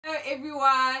Hello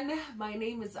everyone, my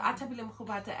name is Atabile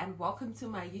Mkhubata and welcome to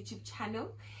my YouTube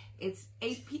channel. It's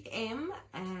 8 p.m.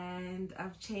 and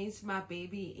I've changed my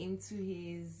baby into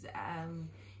his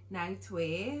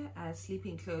nightwear,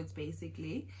 sleeping clothes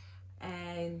basically,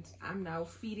 and I'm now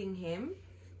feeding him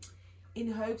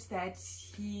in hopes that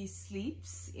he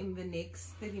sleeps in the next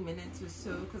 30 minutes or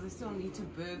so, because I still need to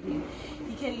burp him.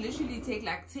 He can literally take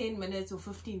like 10 minutes or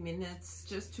 15 minutes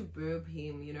just to burp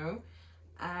him, you know.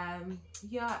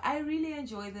 Yeah, I really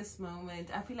enjoy this moment.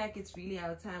 I feel like it's really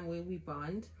our time where we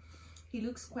bond. He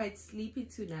looks quite sleepy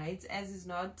tonight as he's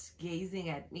not gazing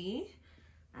at me.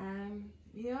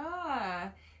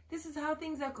 Yeah, this is how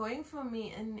things are going for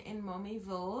me in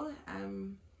Mommyville.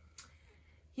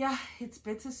 Yeah, it's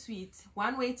bittersweet.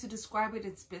 One way to describe it,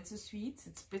 it's bittersweet.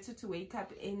 It's bitter to wake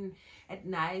up at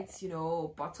night, you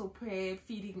know, bottle prep,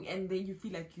 feeding, and then you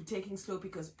feel like you're taking slow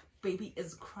because baby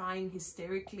is crying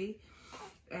hysterically.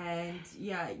 And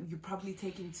yeah, you're probably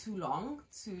taking too long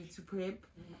to prep.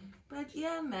 But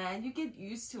yeah, man, you get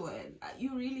used to it.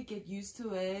 You really get used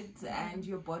to it, and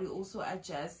your body also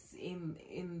adjusts in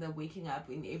the waking up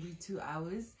in every 2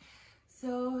 hours.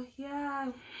 So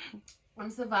yeah, I'm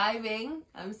surviving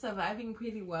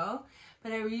pretty well,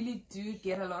 but I really do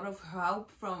get a lot of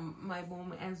help from my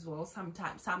mom as well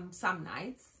sometimes, some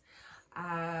nights.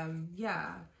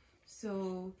 Yeah,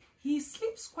 so he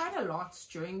sleeps quite a lot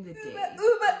during the day.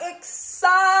 Uber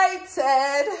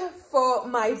excited for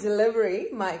my delivery,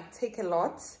 my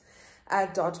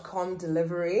Takealot.com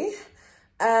delivery.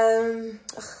 I'm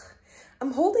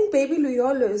holding baby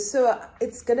Luyolo, so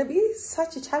it's gonna be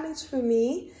such a challenge for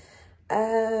me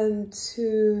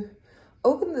to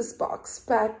open this box,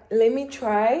 but let me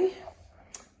try.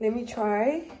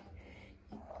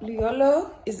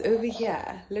 Luyolo is over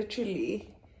here, literally.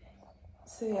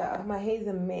 So yeah, my hair's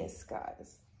a mess,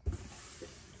 guys.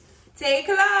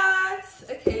 Takealot.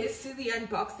 Okay, let's do the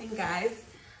unboxing, guys.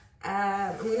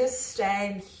 I'm gonna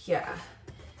stand here.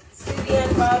 Let's do the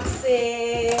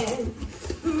unboxing.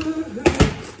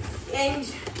 And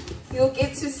you'll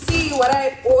get to see what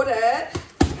I ordered.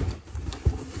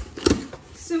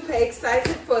 Super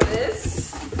excited for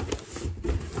this.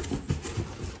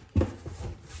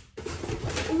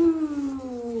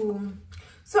 Ooh.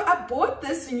 So I bought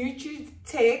this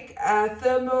Nutri-Tech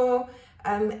thermal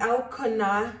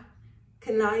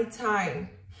L-carnitine.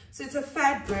 So it's a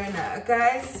fat burner,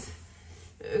 guys.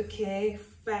 Okay,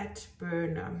 fat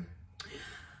burner.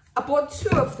 I bought 2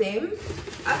 of them.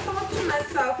 I thought to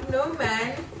myself, no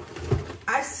man,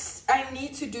 I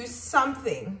need to do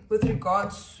something with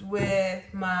regards with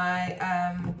my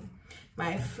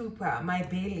my fupa, my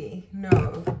belly.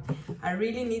 No, I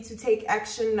really need to take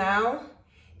action now.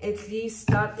 At least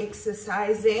start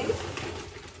exercising.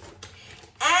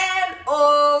 And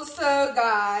also,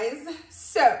 guys,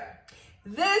 so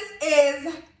this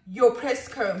is your press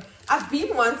comb. I've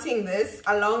been wanting this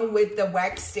along with the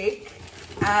wax stick.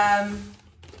 I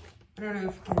don't know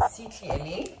if you can see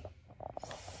clearly.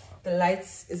 The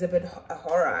lights is a bit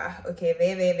horror. Okay,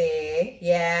 there.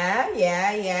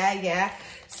 Yeah.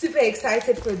 Super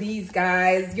excited for these,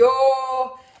 guys.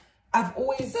 I've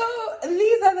always... So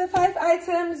these are the 5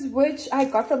 items which I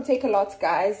got from Takealot,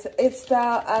 guys. It's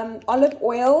the olive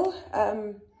oil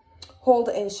hold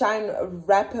and shine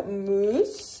wrap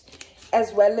mousse,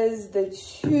 as well as the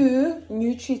 2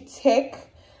 Nutri-Tech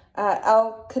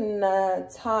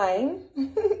L-carnitine.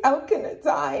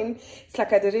 L-carnitine. It's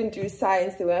like I didn't do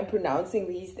science the way I'm pronouncing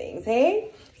these things,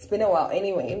 hey? It's been a while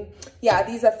anyway. Yeah,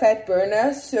 these are fat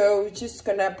burners, so we're just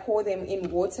gonna pour them in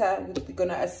water. We're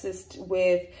gonna assist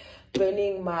with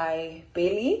burning my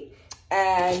belly.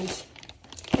 And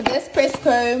this press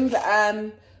comb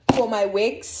for my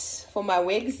wigs,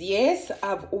 yes,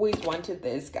 I've always wanted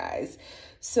this, guys.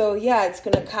 So yeah, it's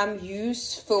gonna come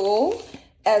useful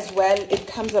as well. It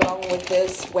comes along with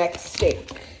this wax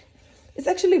stick. It's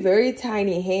actually very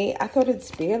tiny, hey? I thought it's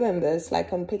bigger than this,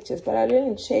 like on pictures, but I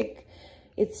didn't check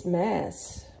its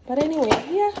mass. But anyway,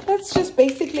 yeah, that's just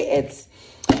basically it.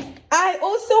 I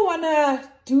also wanna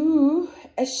do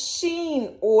a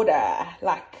Shein order.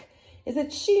 Like, is it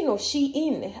Shein or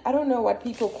Shein? I don't know what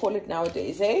people call it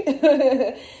nowadays, eh?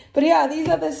 But yeah, these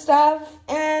are the stuff,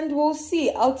 and we'll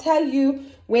see. I'll tell you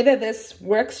whether this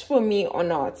works for me or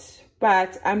not,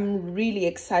 but I'm really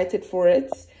excited for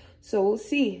it, so we'll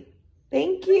see.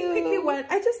 Thank you. Quickly,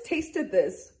 I just tasted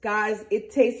this, guys.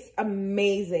 It tastes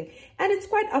amazing, and it's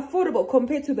quite affordable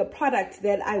compared to the product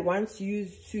that I once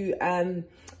used to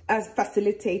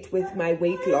facilitate with my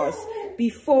weight loss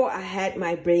before I had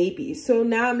my baby. So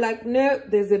now I'm like, no,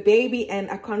 there's a baby and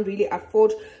I can't really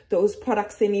afford those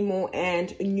products anymore, and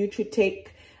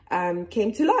Nutri-Tech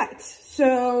came to light.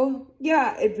 So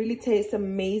yeah, it really tastes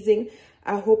amazing.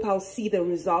 I hope I'll see the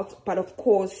results, but of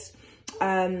course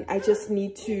I just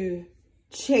need to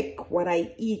check what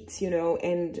I eat, you know,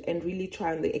 and really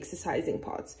try on the exercising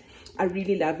parts. I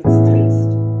really love its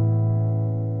taste.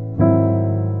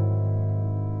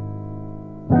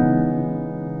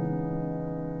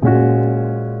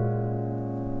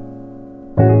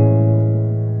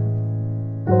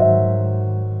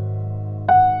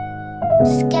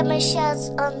 Scammer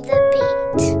shots on the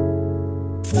beat.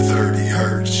 30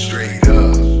 hertz straight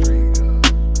up.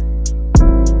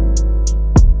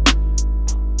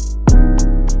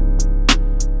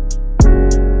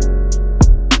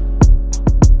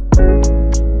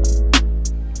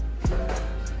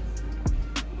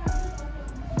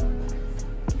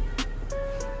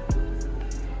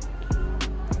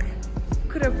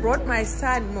 Could have brought my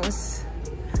son, Moose.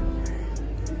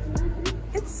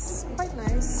 It's quite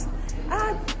nice.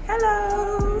 Ah, hello.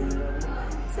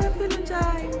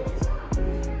 Yes.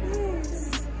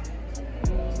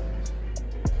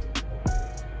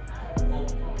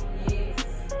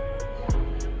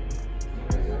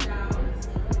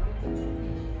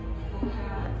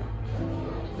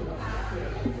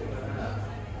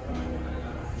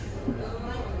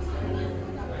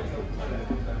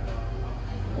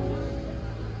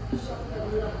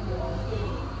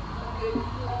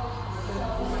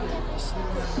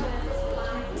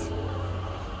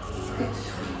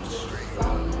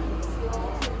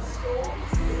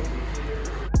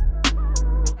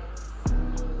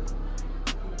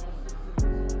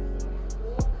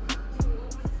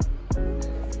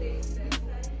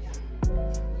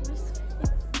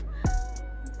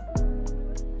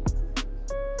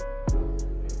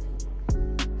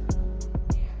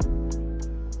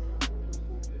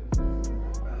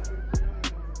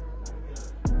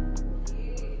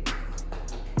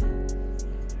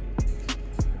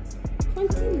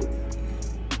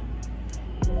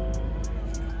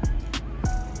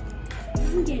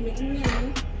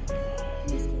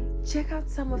 Check out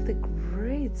some of the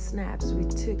great snaps we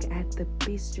took at the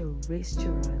Bistro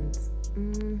restaurant.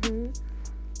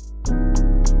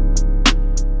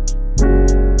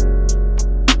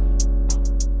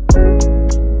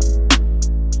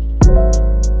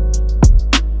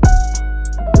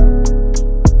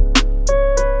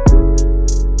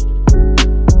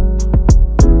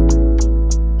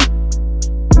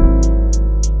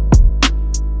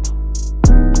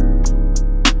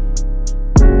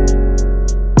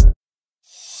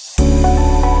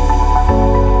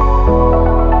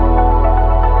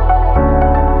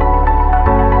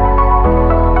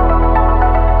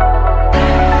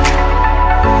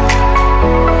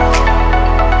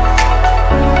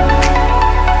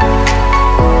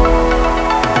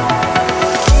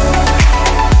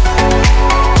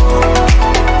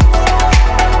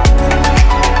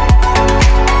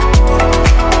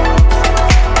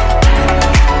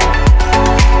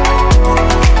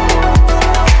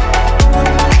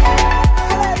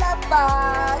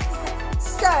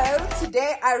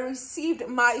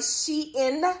 My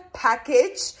Shein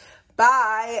package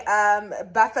by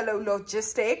Buffalo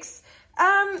Logistics.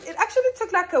 It actually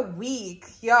took like a week.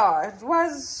 Yeah, it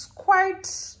was quite,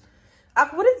 I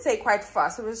wouldn't say quite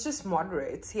fast, it was just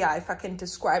moderate, yeah, if I can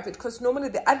describe it, because normally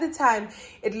the other time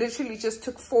it literally just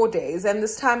took 4 days, and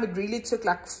this time it really took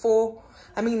like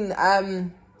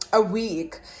a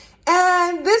week.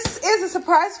 And this is a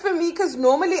surprise for me, because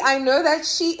normally I know that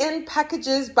Shein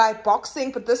packages by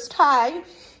boxing, but this time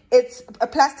it's a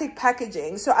plastic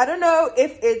packaging. So I don't know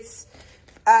if it's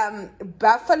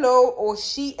Buffalo or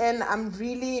Shein. I'm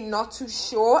really not too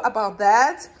sure about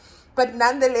that. But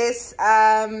nonetheless,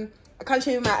 I can't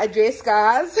show you my address,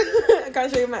 guys. I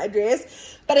can't show you my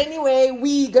address. But anyway,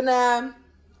 we're gonna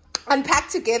unpack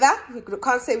together. We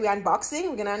can't say we're unboxing.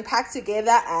 We're gonna unpack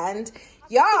together, and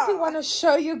yeah. I actually want to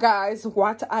show you guys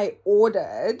what I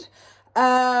ordered.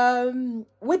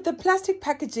 With the plastic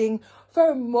packaging,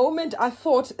 for a moment I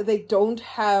thought they don't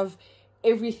have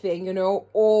everything, you know,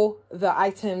 all the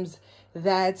items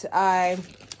that I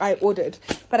ordered,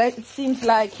 but it seems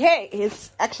like, hey,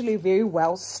 it's actually very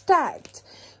well stacked.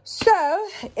 So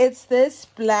it's this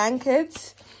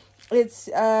blanket, it's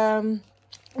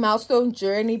Milestone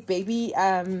Journey baby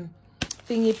thingy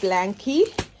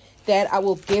blankie that I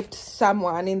will gift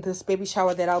someone in this baby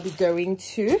shower that I'll be going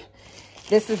to.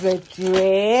 This is a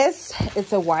dress.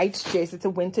 It's a white dress. It's a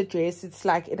winter dress. It's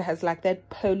like, it has like that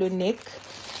polo neck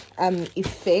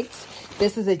effect.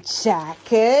 This is a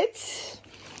jacket.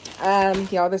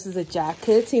 Yeah, this is a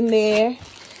jacket in there.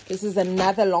 This is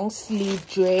another long sleeve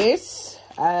dress.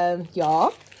 Yeah.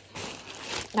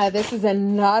 This is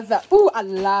another,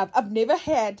 I've never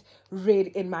had red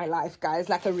in my life, guys,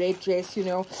 like a red dress, you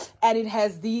know, and it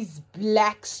has these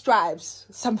black stripes,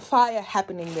 some fire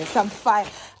happening there, some fire.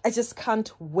 I just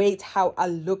can't wait how I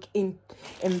look in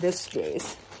this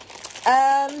dress.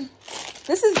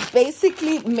 This is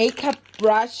basically makeup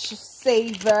brush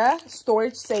saver,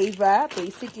 storage saver,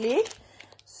 basically.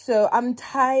 So I'm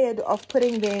tired of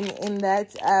putting them in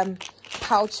that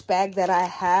pouch bag that I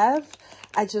have.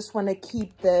 I just want to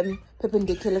keep them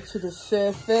perpendicular to the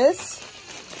surface.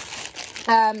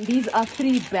 These are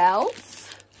 3 belts.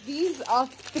 These are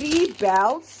 3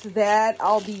 belts that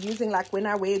I'll be using like when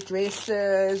I wear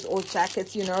dresses or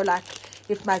jackets, you know, like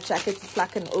if my jacket is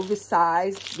like an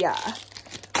oversized, yeah,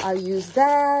 I'll use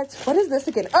that. What is this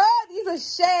again? Oh, these are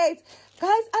shades.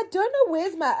 Guys, I don't know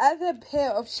where's my other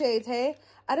pair of shades, hey?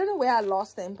 I don't know where I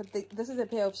lost them, but this is a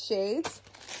pair of shades.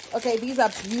 Okay, these are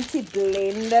beauty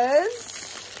blenders.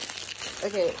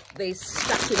 Okay, they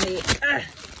stuck in me.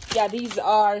 Yeah, these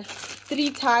are 3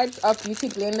 types of beauty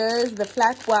blenders. The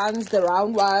flat ones, the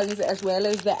round ones, as well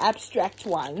as the abstract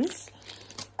ones.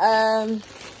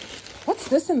 What's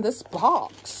this in this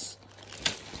box?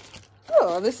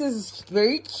 Oh, this is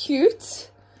very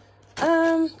cute.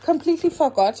 Completely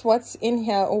forgot what's in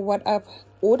here or what I've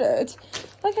ordered.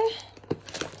 Okay,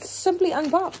 simply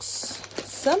unbox.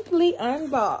 Simply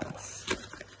unbox.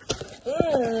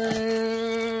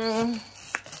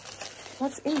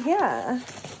 What's in here?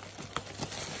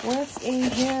 What's in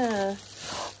here?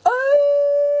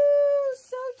 Oh,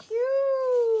 so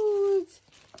cute.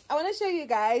 I want to show you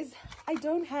guys. I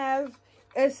don't have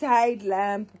a side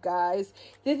lamp, guys.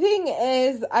 The thing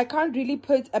is, I can't really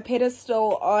put a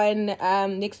pedestal on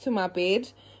next to my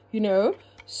bed, you know.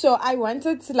 So I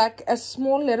wanted like a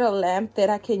small little lamp that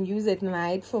I can use at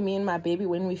night for me and my baby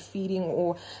when we're feeding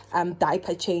or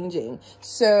diaper changing.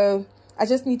 So I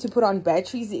just need to put on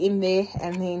batteries in there,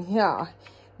 and then yeah,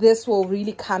 this will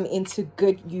really come into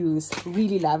good use.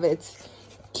 Really love it.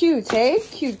 Cute, hey?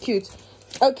 Cute, cute.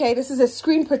 Okay, this is a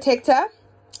screen protector.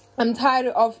 I'm tired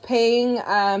of paying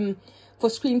for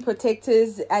screen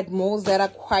protectors at malls that are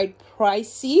quite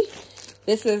pricey.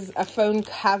 This is a phone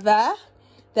cover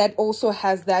that also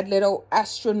has that little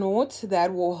astronaut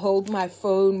that will hold my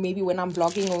phone maybe when I'm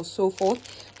vlogging or so forth.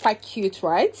 Quite cute,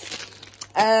 right?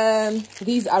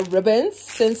 These are ribbons.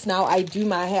 Since now I do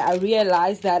my hair, I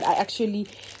realize that I actually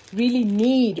really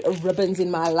need ribbons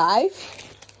in my life.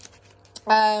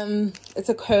 It's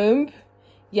a comb.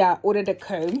 Yeah, ordered a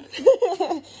comb.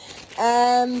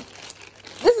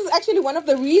 This is actually one of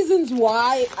the reasons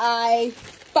why I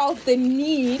felt the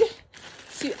need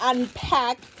to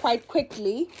unpack quite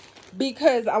quickly,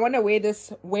 because I want to wear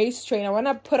this waist train. I want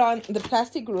to put on the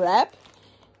plastic wrap.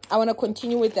 I want to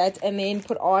continue with that and then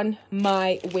put on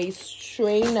my waist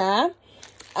trainer.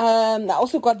 I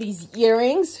also got these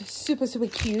earrings, super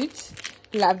cute.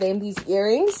 Love them, these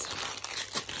earrings.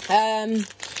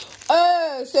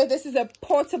 Oh, so this is a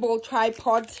portable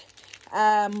tripod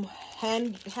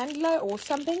handler or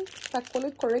something, if I call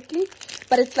it correctly.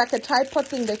 But it's like a tripod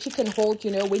thing that you can hold,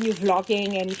 you know, when you're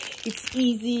vlogging, and it's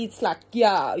easy. It's like,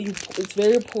 yeah, it's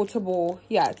very portable.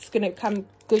 Yeah, it's gonna come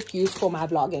good use for my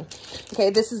vlogging. Okay,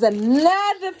 this is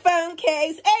another phone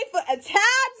case. A for a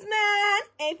tabs, man.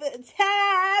 A for a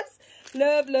tabs.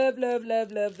 Love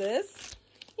this.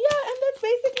 Yeah, and that's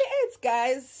basically it,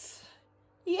 guys.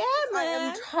 Yeah, man. I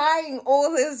am trying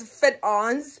all these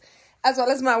fit-ons as well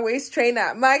as my waist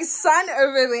trainer. My son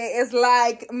over there is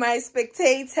like my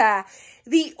spectator,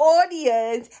 the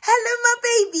audience. Hello, my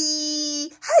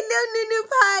baby. Hello, Nunu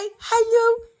Pie.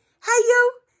 Hello, my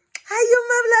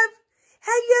love.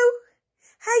 Hello,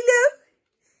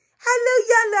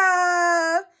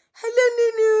 Yellow.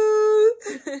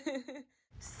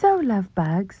 So, love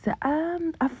bugs,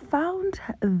 I found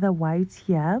the white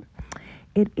here.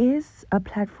 It is a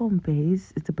platform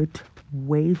base. It's a bit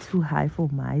way too high for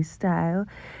my style,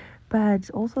 but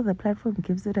also the platform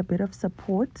gives it a bit of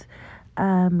support.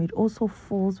 It also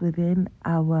falls within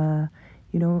our,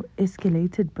 you know,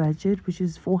 escalated budget, which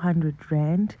is 400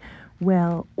 rand.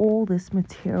 Well, all this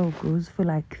material goes for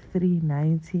like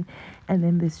 390, and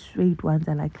then the straight ones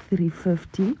are like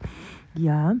 350.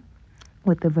 Yeah,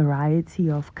 with the variety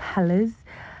of colors.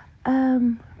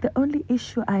 The only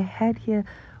issue I had here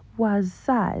was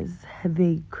size.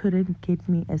 They couldn't get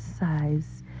me a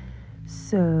size,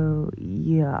 so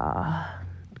yeah,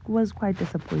 was quite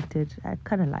disappointed. I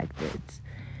kind of liked it,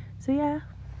 so yeah.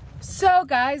 So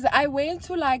guys, I went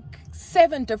to like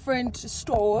 7 different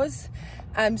stores.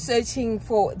 I'm searching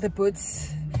for the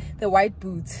boots, the white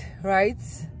boots, right?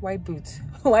 White boots.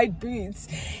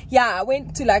 Yeah, I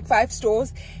went to like 5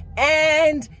 stores,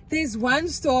 And there's one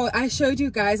store I showed you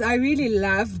guys. I really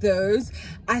love those.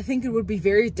 I think it would be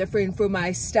very different for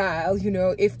my style, you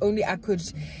know, if only I could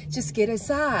just get a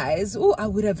size. Oh, I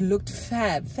would have looked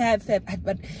fab.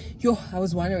 But yo, I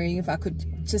was wondering if I could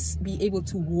just be able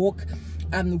to walk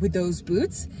with those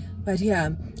boots. But yeah,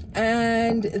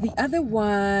 and the other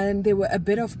one, they were a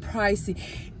bit of pricey.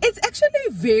 It's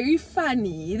actually very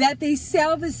funny that they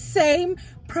sell the same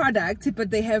product,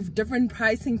 but they have different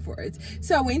pricing for it.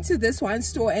 So I went to this one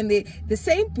store, and the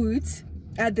same boots,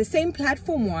 the same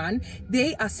platform one,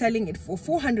 they are selling it for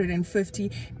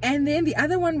 450, and then the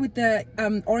other one with the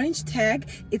orange tag,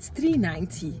 it's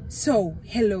 390. So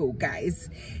hello guys,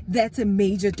 that's a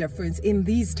major difference in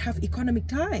these tough economic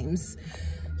times.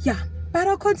 Yeah, but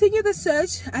I'll continue the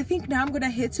search. I think now I'm gonna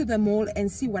head to the mall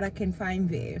and see what I can find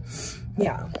there.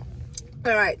 Yeah.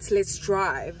 All right, let's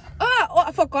drive. Oh,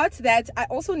 I forgot that I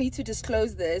also need to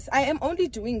disclose this. I am only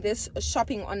doing this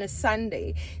shopping on a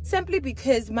Sunday simply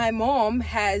because my mom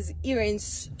has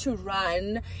errands to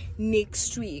run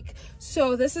next week.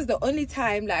 So this is the only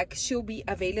time like she'll be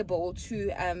available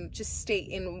to just stay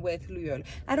in with Luyol.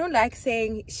 I don't like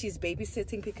saying she's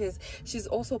babysitting because she's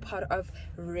also part of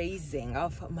raising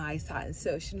of my son.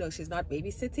 So she's not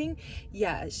babysitting.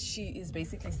 Yeah, she is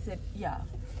basically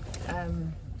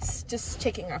just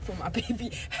checking up for my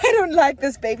baby. I don't like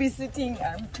this babysitting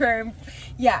term.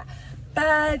 Yeah,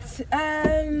 but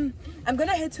I'm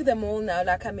gonna head to the mall now,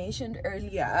 like I mentioned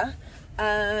earlier.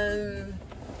 I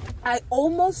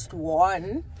almost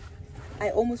won,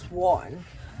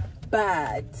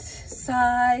 but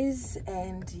size,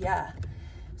 and yeah,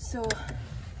 so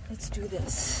let's do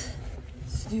this.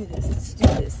 Where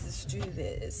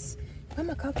are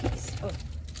my car keys? Oh,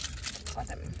 got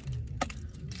them.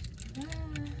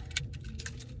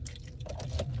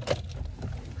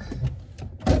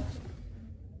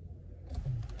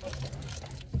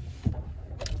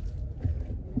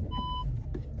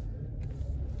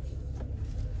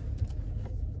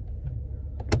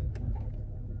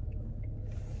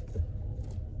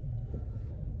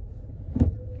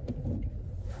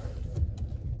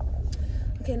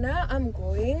 Okay, now I'm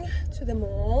going to the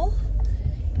mall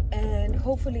and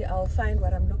hopefully I'll find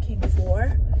what I'm looking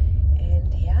for.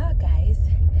 And yeah, guys,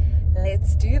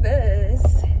 let's do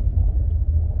this.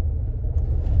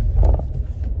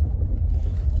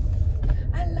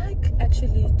 I like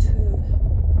actually to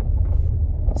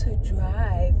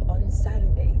drive on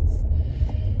Sundays.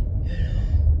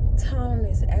 Town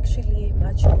is actually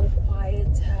much more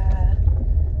quieter,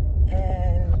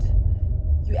 and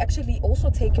you actually also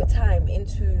take your time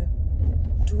into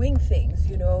doing things,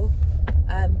 you know.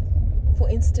 For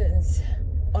instance,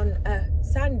 on a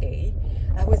Sunday,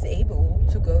 I was able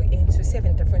to go into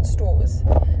 7 different stores.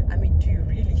 I mean, do you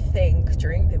really think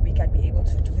during the week I'd be able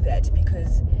to do that?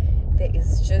 Because there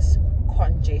is just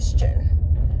congestion,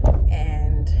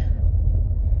 and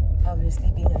obviously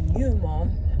being a new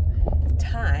mom,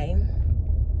 time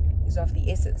is of the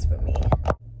essence for me.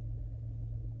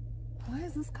 Why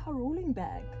is this car rolling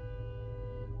back?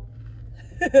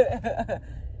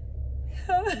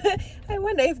 I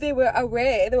wonder if they were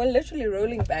aware. They were literally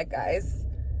rolling back, guys.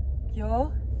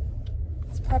 Yo,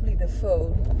 it's probably the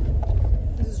phone.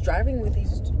 This is driving with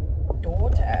his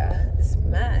daughter. This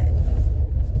man,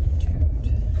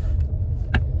 dude.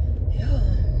 Yo.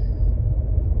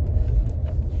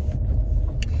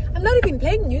 I'm not even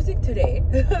playing music today.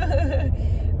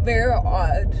 Very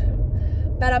odd.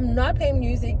 But I'm not playing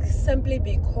music simply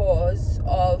because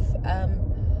of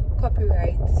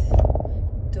copyright.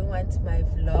 Don't want my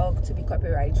vlog to be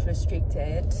copyright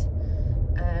restricted.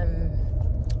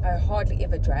 I hardly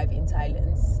ever drive in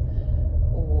silence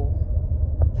or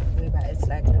whereby it's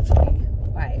like literally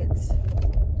quiet.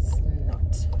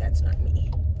 That's not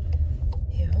me.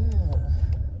 Yeah.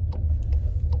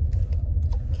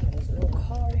 Okay, there's a little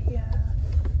car here.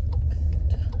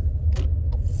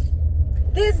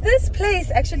 There's this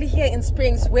place actually here in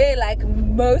Springs where like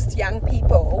most young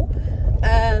people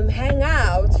hang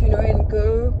out, you know, and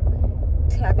go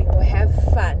clubbing or have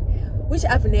fun, which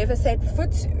I've never set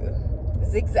foot to.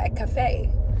 Zigzag Cafe.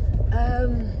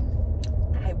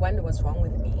 I wonder what's wrong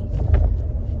with me.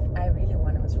 I really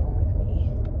wonder what's wrong with me.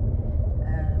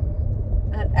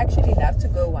 I'd actually love to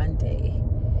go one day.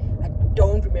 I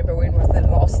don't remember when was the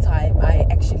last time I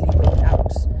actually went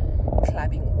out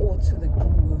clubbing or to the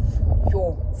groove.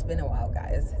 Yo, it's been a while,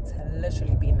 guys. It's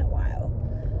literally been a while.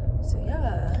 So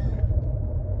yeah,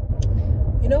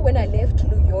 you know, when I left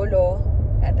Luyolo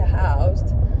at the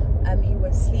house, he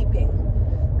was sleeping.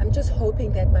 I'm just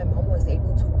hoping that my mom was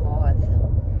able to bath.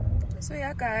 So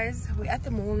yeah, guys, we're at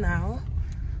the mall now.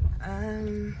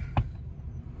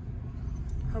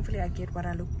 Hopefully I get what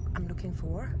I'm looking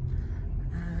for.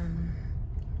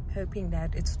 Hoping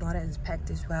that it's not as packed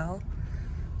as well,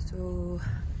 so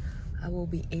I will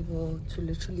be able to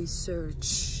literally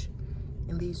search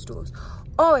in these stores.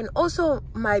 Oh, and also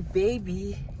my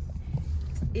baby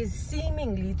is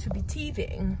seemingly to be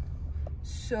teething,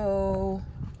 so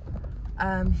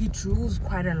he drools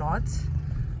quite a lot.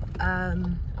 I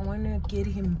want to get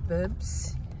him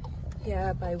bibs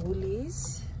here by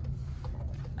Woolies.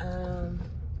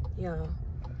 Yeah,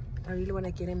 I really want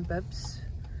to get him bibs.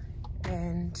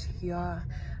 And yeah,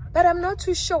 but I'm not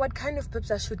too sure what kind of bibs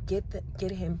I should get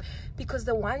him, because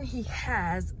the one he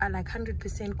has are like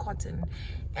 100% cotton,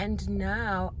 and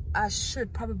now I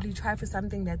should probably try for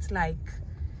something that's like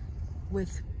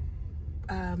with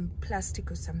plastic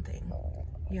or something.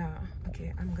 Yeah,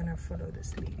 okay, I'm gonna follow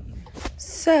this lady.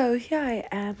 So here I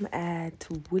am at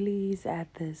Woolies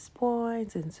at this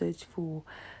point and search for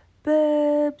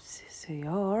bibs. So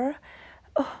yeah.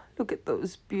 Oh, look at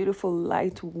those beautiful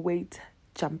lightweight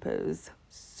jumpers.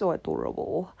 So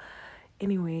adorable.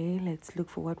 Anyway, let's look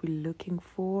for what we're looking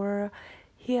for.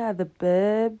 Here are the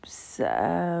bibs. They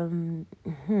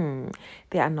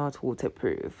are not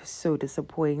waterproof. So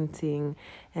disappointing.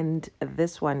 And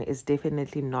this one is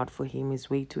definitely not for him. He's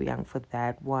way too young for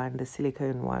that one. The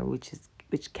silicone one,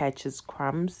 which catches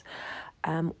crumbs.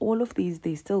 All of these,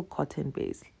 they're still cotton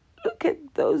based. Look at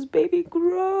those baby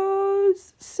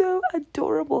grows. So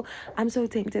adorable. I'm so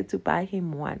tempted to buy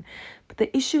him one. But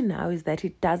the issue now is that he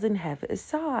doesn't have a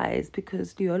size,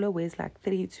 because Leola wears like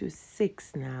 3 to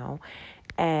 6 now.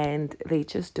 And they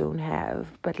just don't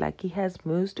have. But like he has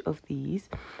most of these.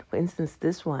 For instance,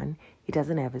 this one, he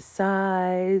doesn't have a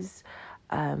size.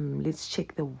 Let's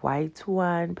check the white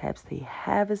one. Perhaps they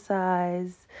have a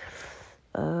size.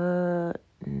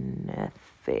 Nothing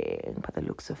by the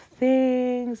looks of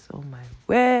things. Oh my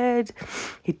word,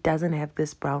 he doesn't have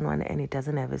this brown one, and he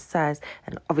doesn't have a size,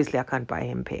 and obviously I can't buy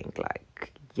him pink.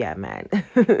 Like, yeah, man.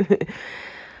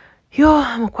 Yo,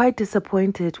 I'm quite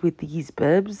disappointed with these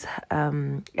bibs,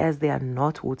 as they are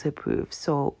not waterproof,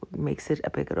 so it makes it a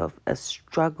bit of a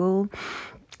struggle.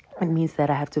 It means that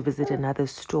I have to visit another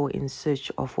store in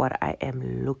search of what I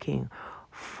am looking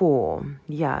for.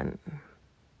 Yeah.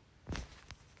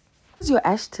 Your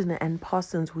Ashton and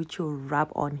Parsons, which you'll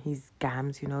rub on his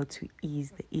gums, you know, to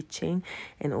ease the itching,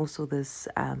 and also this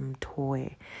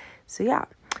toy. So yeah,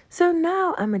 so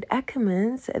now I'm at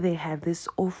Ackermans. They have this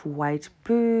off-white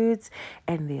boots,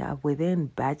 and they are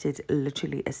within budget,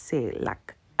 literally a sale,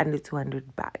 like under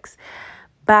 200 bucks.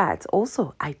 But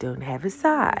also, I don't have a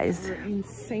size. They're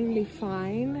insanely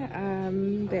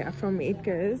fine. They are from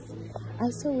Edgar's. I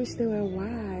so wish they were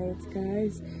white,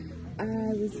 guys.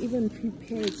 I was even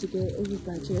prepared to go over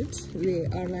budget. They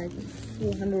are like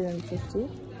 450.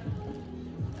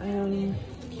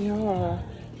 Yeah,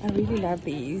 I really love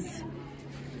these.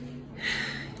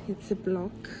 It's a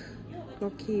block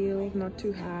heel, not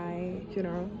too high, you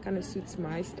know, kind of suits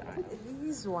my style.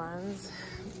 These ones,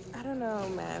 I don't know,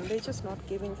 man, they're just not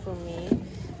giving for me.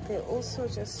 They're also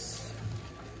just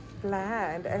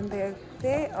bland, and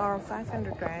they are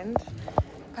 500 rand.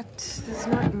 But there's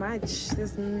not much.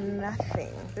 There's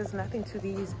nothing to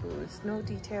these boots. No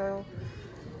detail.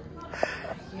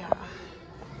 Yeah.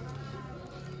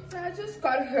 I just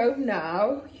got home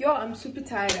now. Yo, I'm super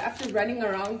tired after running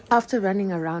around.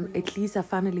 At least I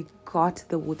finally got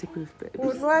the waterproof bibs.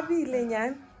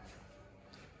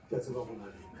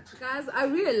 Guys, I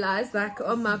realized like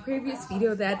on my previous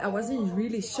video that I wasn't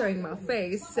really showing my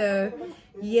face. So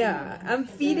yeah, I'm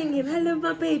feeding him. Hello,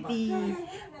 my baby.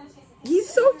 He's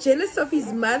so jealous of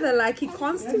his mother, like he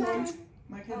constantly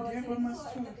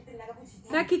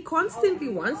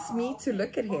wants me to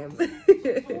look at him.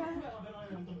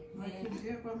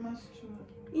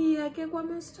 Yeah, ke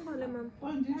kwamasithole mama.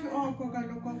 Andithi oko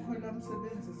kaloku akhona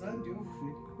umsebenzi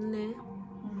zandiyovuka. Ne.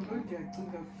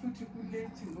 Ndiyacinga futhi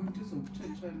kulate ngoku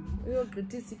izokuthetha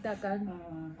uyogqithisa itakane.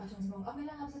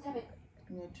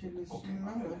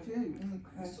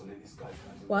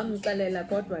 Wamxelela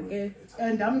kodwa ke.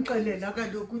 Ndamxelela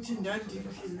kaloku uthi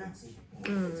ndandiphina.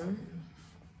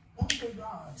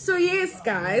 So yes,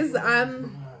 guys,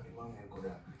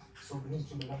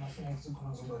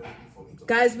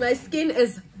 guys, my skin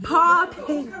is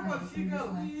popping.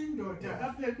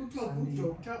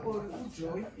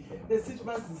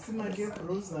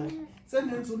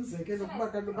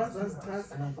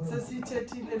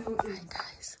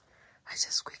 Guys, I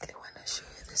just quickly want to show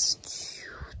you this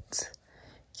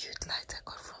cute light I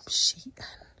got from Shein.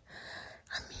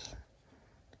 I mean,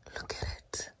 look at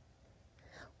it.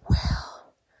 Well,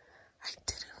 I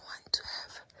didn't want to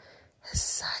have a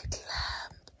side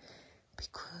lamp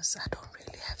because because I don't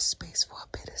really have space for a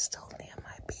pedestal near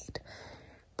my bed.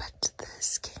 But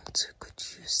this came to good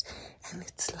use, and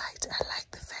it's light. I like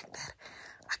the fact that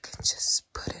I can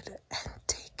just put it and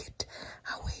take it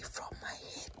away from my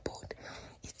headboard.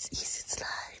 It's easy, it's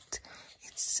light,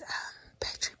 it's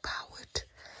battery powered,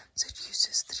 so it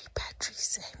uses 3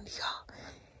 batteries, and yeah,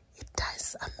 it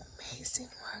does amazing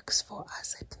works for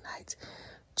us at night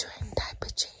during diaper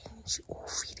change or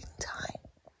feeding time.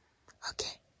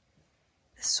 Okay,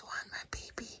 this one, my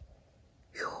baby,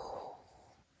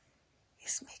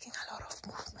 he's making a lot of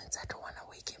movements. I don't want to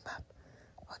wake him up.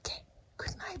 Okay,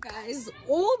 good night, Guys,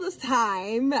 all this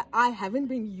time I haven't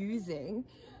been using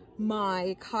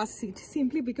my car seat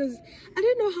simply because I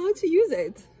didn't know how to use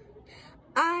it.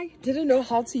 I didn't know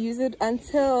how to use it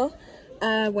until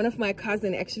one of my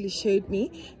cousins actually showed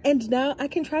me, and now I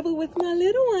can travel with my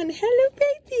little one. Hello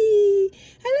baby,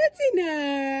 hello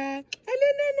Tina,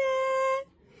 hello Nana.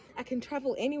 I can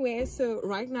travel anywhere. So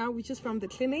right now we're just from the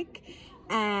clinic,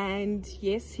 and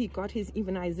yes, he got his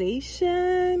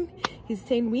immunization, his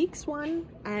 10 weeks one,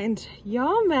 and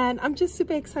yeah man, I'm just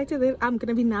super excited that I'm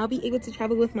gonna now be able to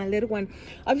travel with my little one,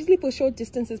 obviously for short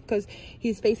distances because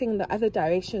he's facing in the other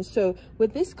direction. So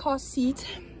with this car seat,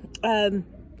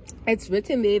 it's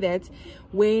written there that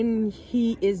when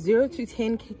he is 0 to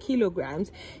 10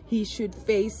 kilograms he should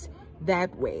face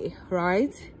that way,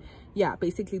 right? Yeah,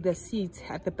 basically the seat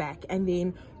at the back, and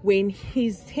then when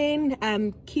he's 10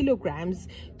 kilograms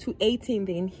to 18,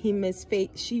 then he must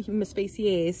face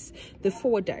yes, the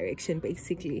forward direction,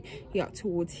 basically, yeah,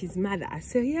 towards his mother.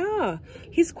 So yeah,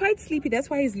 he's quite sleepy, that's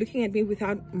why he's looking at me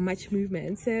without much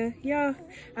movement. So yeah,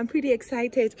 I'm pretty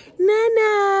excited.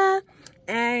 Nana,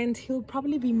 and he'll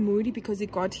probably be moody because he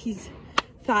got his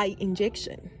thigh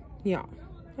injection. Yeah,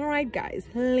 all right guys,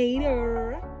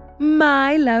 later.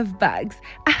 My love bugs,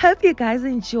 I hope you guys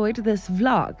enjoyed this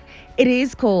vlog. It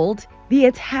is called The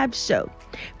Yepp Show.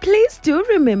 Please do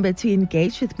remember to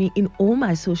engage with me in all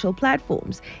my social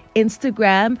platforms: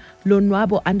 Instagram,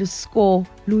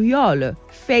 lonwabo_luyolo,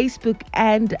 Facebook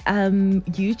and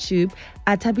YouTube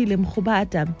Atabile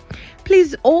Mkhubata.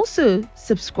 Please also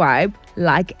subscribe,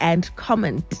 like and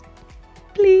comment.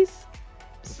 Please.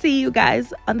 See you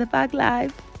guys on the Bug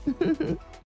Live.